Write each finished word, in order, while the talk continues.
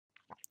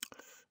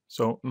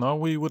So now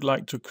we would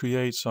like to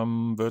create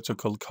some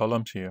vertical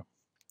columns here.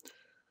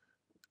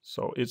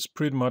 So it's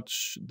pretty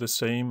much the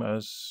same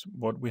as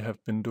what we have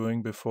been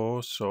doing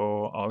before.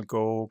 So I'll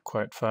go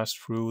quite fast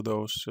through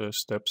those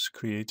steps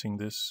creating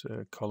this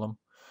column.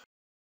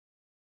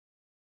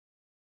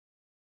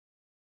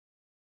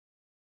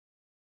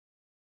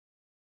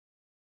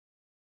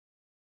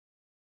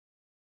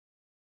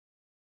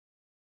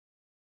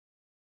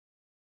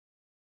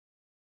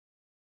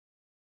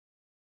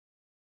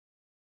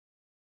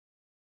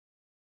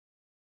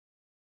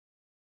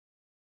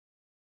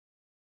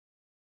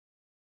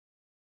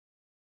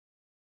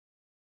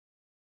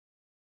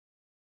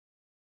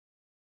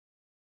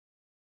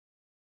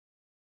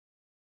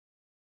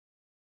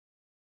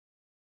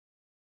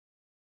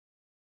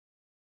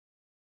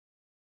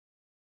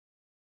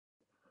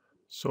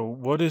 So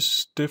what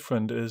is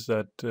different is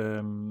that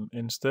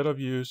instead of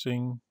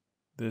using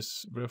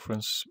this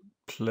reference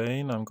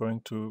plane, I'm going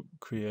to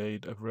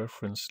create a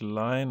reference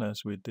line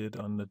as we did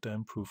on the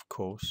damp-proof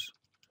course.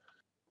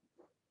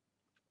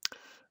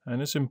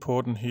 And it's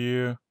important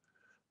here,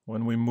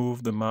 when we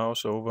move the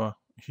mouse over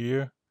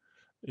here,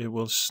 it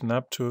will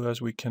snap to,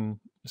 as we can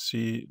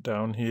see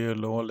down here,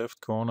 lower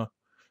left corner,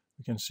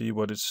 you can see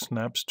what it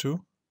snaps to.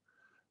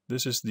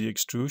 This is the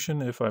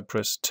extrusion. If I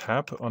press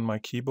tab on my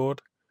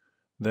keyboard,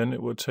 then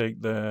it will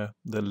take the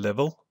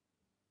level,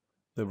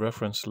 the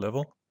reference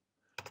level.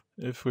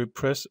 If we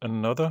press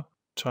another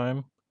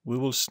time, we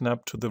will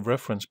snap to the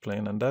reference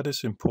plane, and that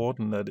is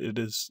important, that it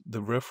is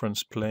the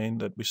reference plane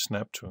that we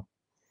snap to.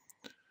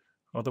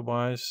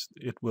 Otherwise,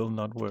 it will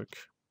not work.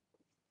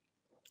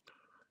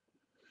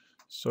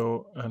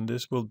 So, and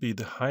this will be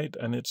the height,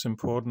 and it's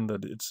important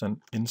that it's an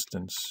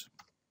instance.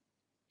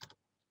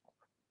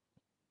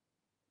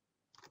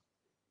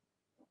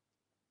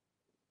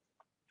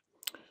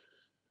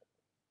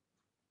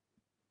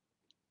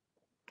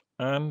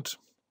 And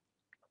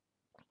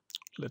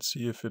let's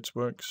see if it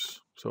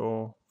works.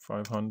 So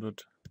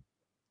 500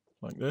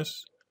 like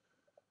this.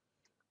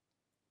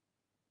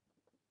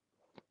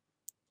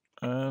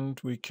 And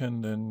we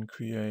can then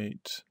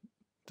create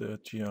the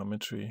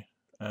geometry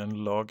and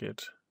log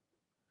it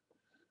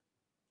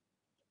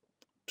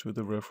to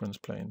the reference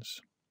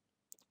planes.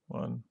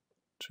 1,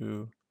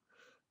 2,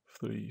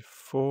 3,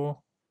 4.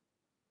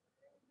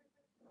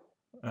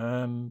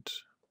 And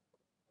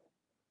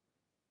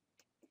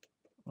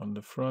on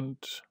the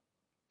front,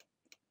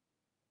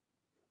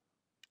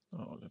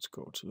 let's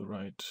go to the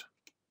right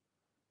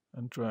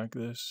and drag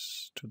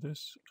this to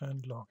this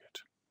and log it.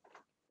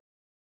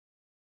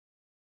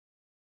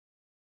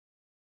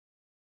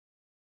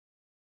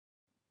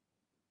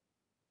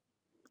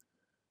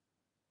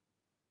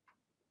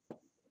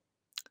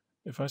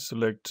 If I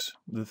select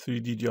the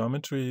 3D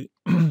geometry,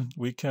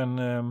 we can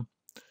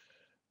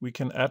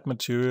add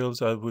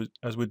materials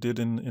as we did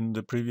in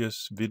the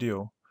previous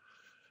video.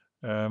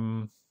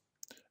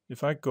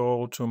 If I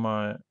go to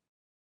my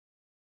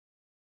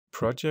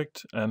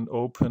project and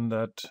open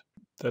that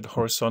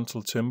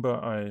horizontal timber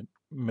I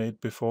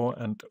made before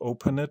and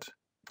open it,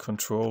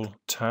 Control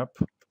Tab.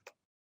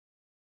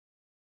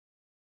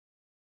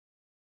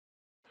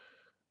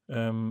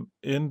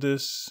 In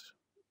this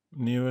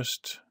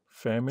newest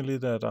family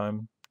that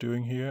I'm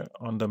doing here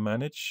under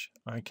Manage,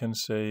 I can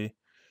say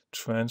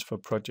Transfer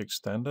Project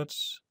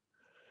Standards.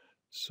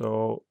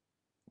 So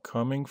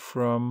coming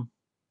from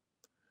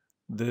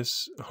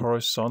this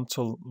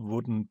horizontal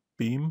wooden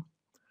beam,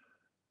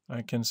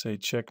 I can say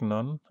check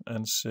none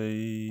and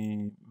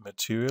say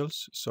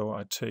materials. So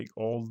I take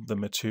all the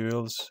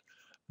materials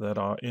that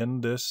are in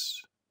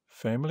this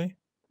family,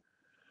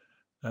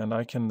 and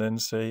I can then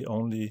say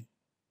only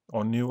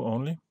or new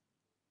only.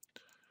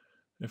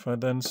 If I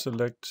then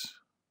select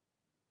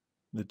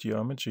the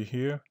geometry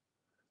here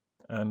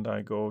and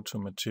I go to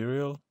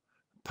material,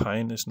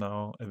 pine is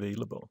now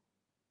available.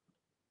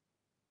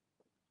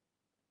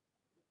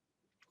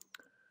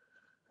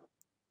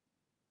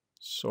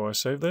 So I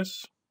save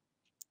this,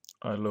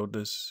 I load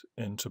this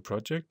into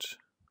project,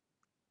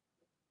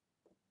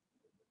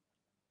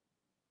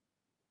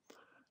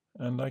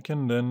 and I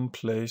can then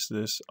place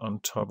this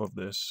on top of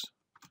this,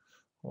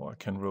 or I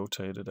can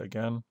rotate it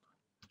again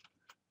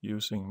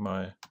using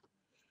my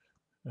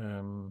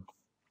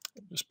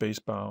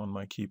spacebar on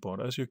my keyboard.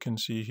 As you can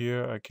see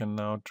here, I can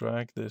now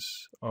drag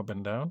this up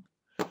and down.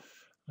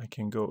 I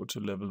can go to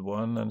level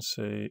 1 and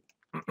say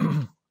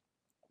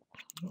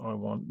I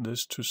want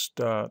this to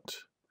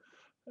start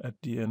at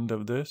the end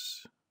of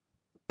this.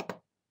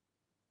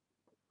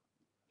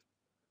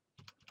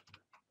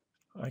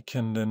 I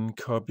can then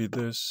copy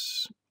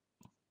this,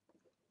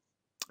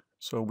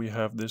 so we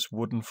have this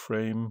wooden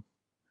frame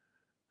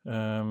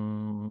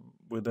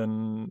with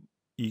an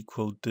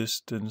equal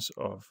distance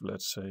of,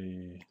 let's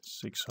say,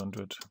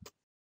 600.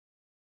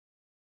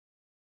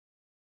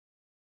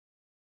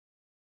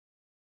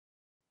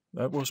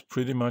 That was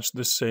pretty much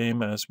the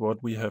same as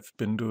what we have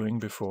been doing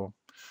before.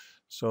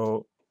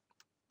 So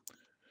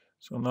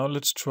now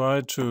let's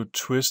try to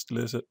twist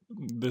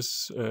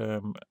this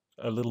a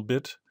little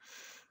bit.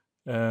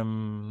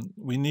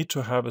 We need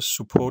to have a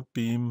support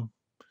beam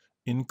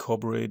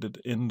incorporated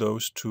in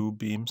those two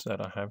beams that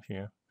I have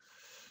here.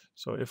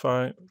 So if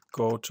I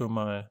go to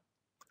my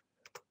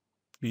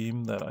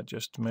beam that I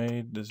just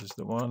made, this is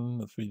the one,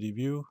 the 3D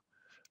view,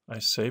 I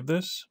save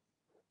this.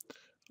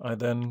 I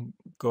then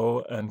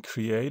go and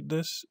create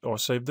this or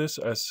save this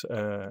as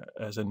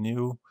a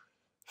new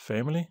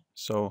family.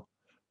 So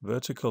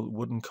vertical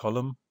wooden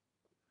column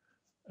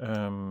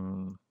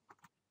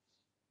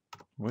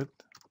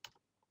width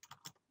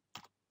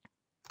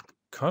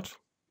cut.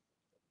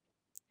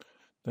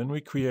 Then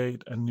we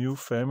create a new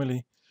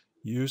family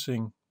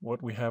using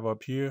what we have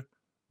up here,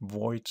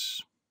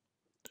 voids.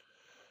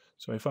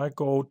 So if I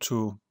go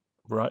to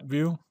right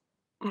view,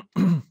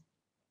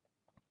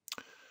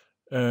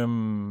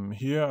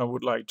 here I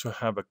would like to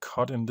have a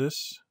cut in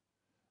this.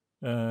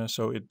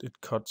 So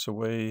it cuts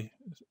away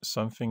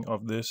something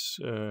of this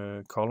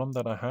column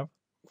that I have.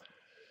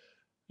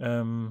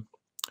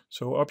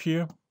 So up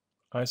here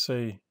I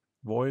say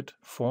void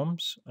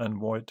forms and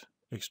void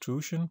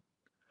extrusion.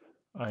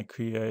 I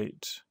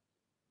create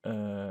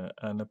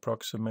an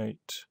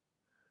approximate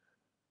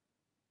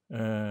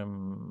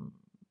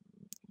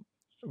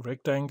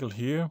rectangle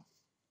here.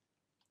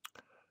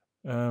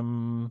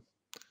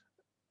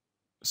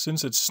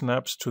 Since it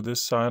snaps to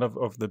this side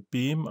of the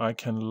beam, I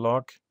can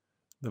lock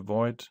the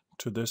void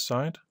to this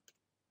side.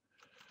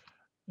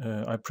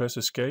 I press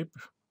escape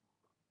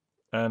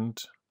and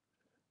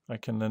I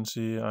can then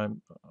see I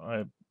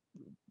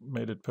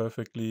made it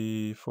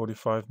perfectly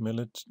 45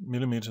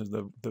 millimeters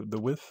the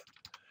width.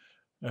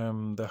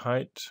 The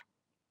height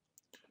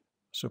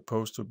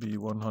supposed to be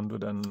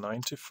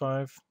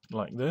 195,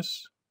 like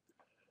this,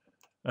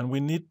 and we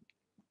need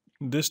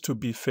this to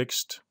be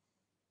fixed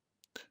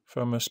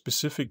from a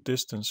specific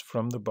distance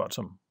from the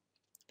bottom.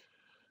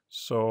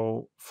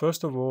 So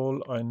first of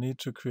all I need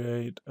to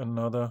create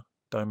another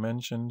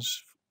dimension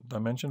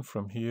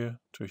from here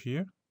to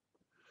here.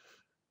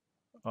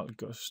 I'll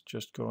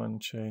just go and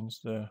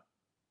change the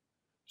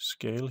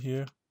scale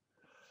here.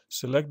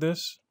 Select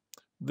this.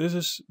 This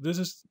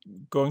is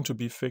going to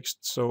be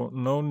fixed, so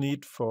no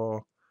need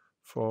for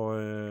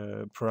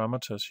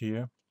parameters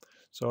here.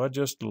 So I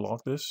just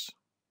lock this.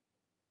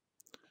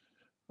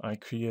 I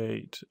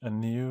create a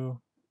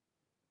new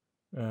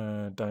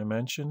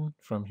dimension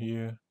from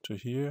here to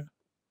here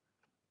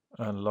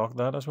and lock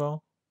that as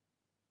well.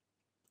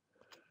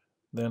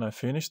 Then I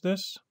finish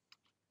this.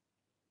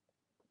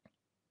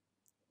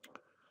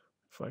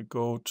 If I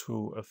go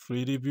to a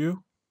 3D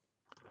view,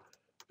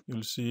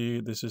 you'll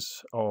see this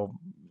is our,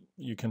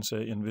 you can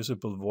say,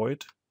 invisible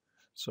void.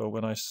 So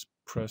when I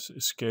press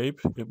escape,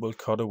 it will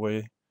cut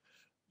away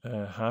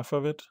half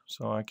of it.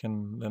 So I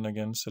can then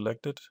again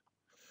select it.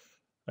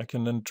 I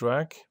can then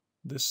drag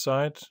this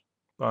side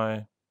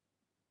by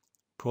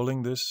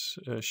pulling this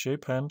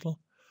shape handle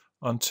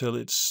until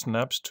it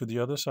snaps to the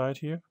other side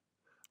here.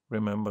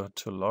 Remember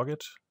to lock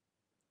it.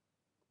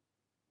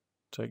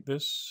 Take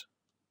this,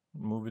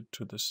 move it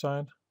to this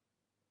side,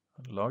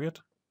 and lock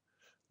it.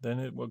 Then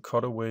it will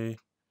cut away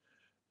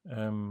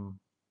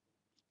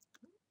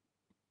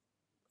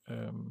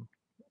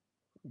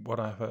what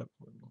I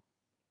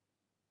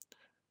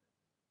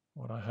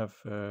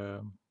have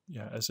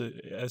yeah, as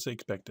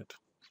expected.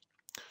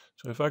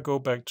 So if I go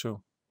back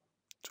to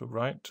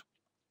right,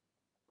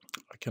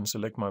 I can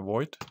select my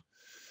void.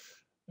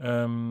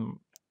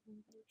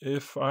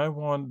 If I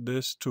want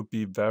this to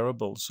be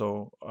variable,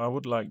 so I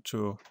would like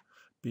to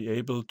be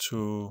able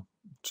to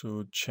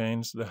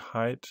change the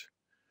height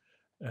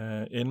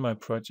in my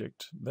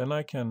project, then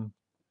I can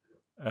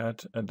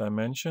add a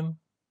dimension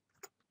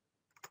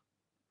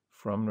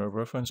from the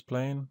reference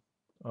plane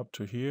up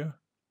to here.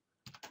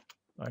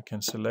 I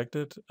can select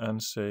it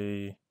and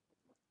say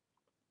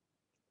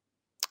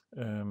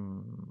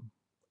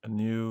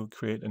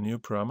create a new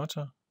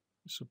parameter.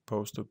 It's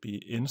supposed to be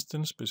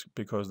instance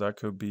because that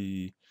could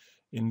be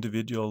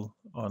individual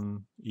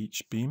on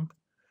each beam.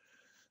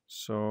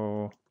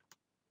 So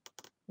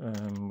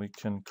we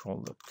can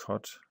call that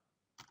cut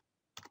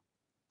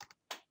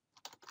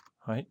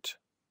height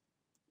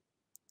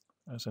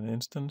as an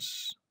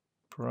instance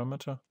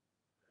parameter.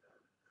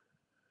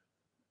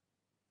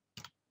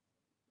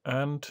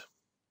 And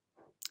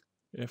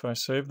if I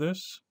save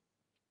this,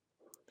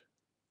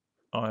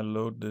 I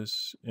load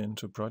this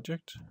into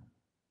project.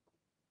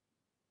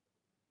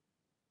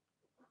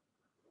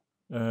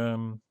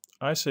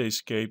 I say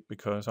escape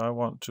because I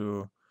want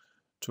to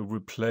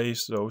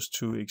replace those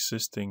two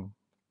existing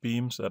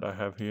beams that I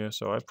have here.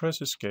 So I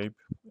press escape.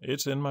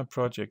 It's in my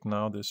project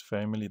now, this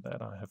family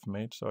that I have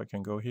made. So I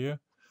can go here.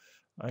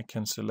 I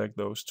can select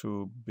those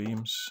two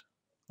beams,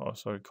 or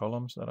sorry,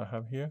 columns that I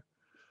have here.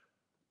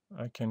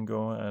 I can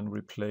go and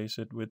replace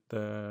it with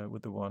the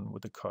one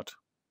with the cut.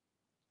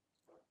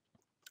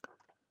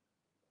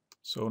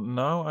 So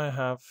now I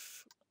have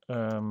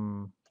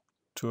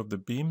two of the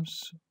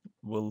beams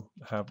will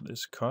have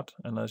this cut,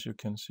 and as you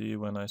can see,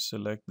 when I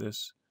select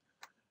this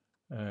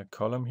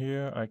column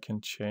here, I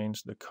can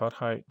change the cut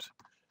height.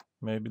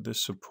 Maybe the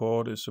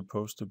support is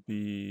supposed to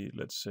be,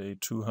 let's say,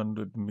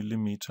 200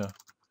 millimeter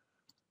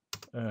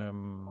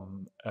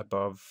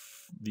above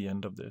the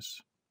end of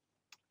this.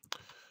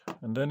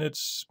 And then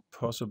it's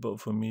possible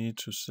for me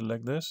to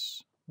select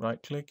this,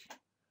 right click,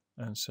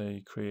 and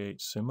say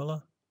create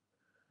similar.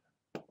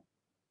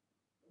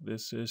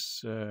 This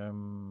is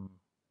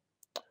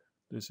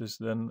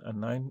then a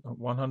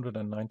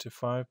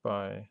 195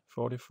 by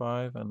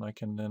 45, and I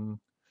can then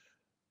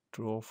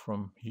draw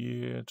from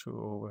here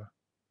to over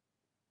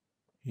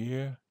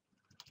here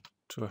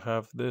to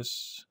have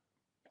this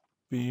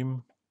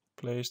beam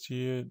placed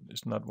here.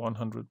 It's not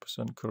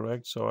 100%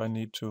 correct, so I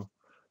need to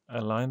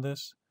align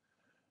this.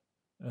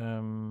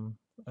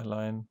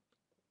 Align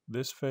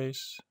this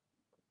face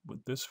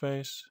with this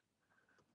face,